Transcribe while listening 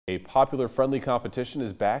A popular friendly competition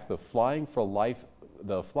is back. The Flying for Life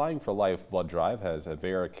blood drive has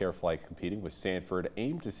Avera Careflight competing with Sanford,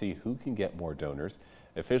 aimed to see who can get more donors.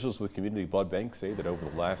 Officials with community blood banks say that over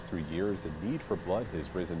the last 3 years, the need for blood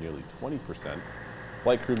has risen nearly 20%.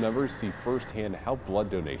 Flight crew members see firsthand how blood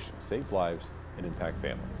donations save lives and impact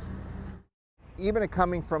families. Even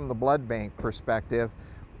coming from the blood bank perspective,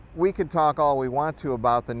 we could talk all we want to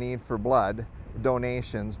about the need for blood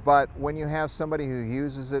donations, but when you have somebody who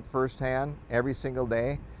uses it firsthand every single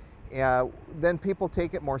day, then people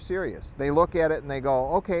take it more serious. They look at it and they go,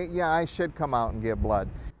 okay, yeah, I should come out and give blood.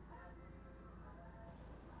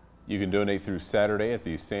 You can donate through Saturday at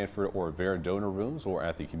the Sanford or Avera donor rooms or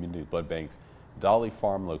at the Community Blood Bank's Dolly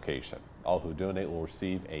Farm location. All who donate will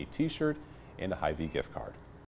receive a t-shirt and a Hy-Vee gift card.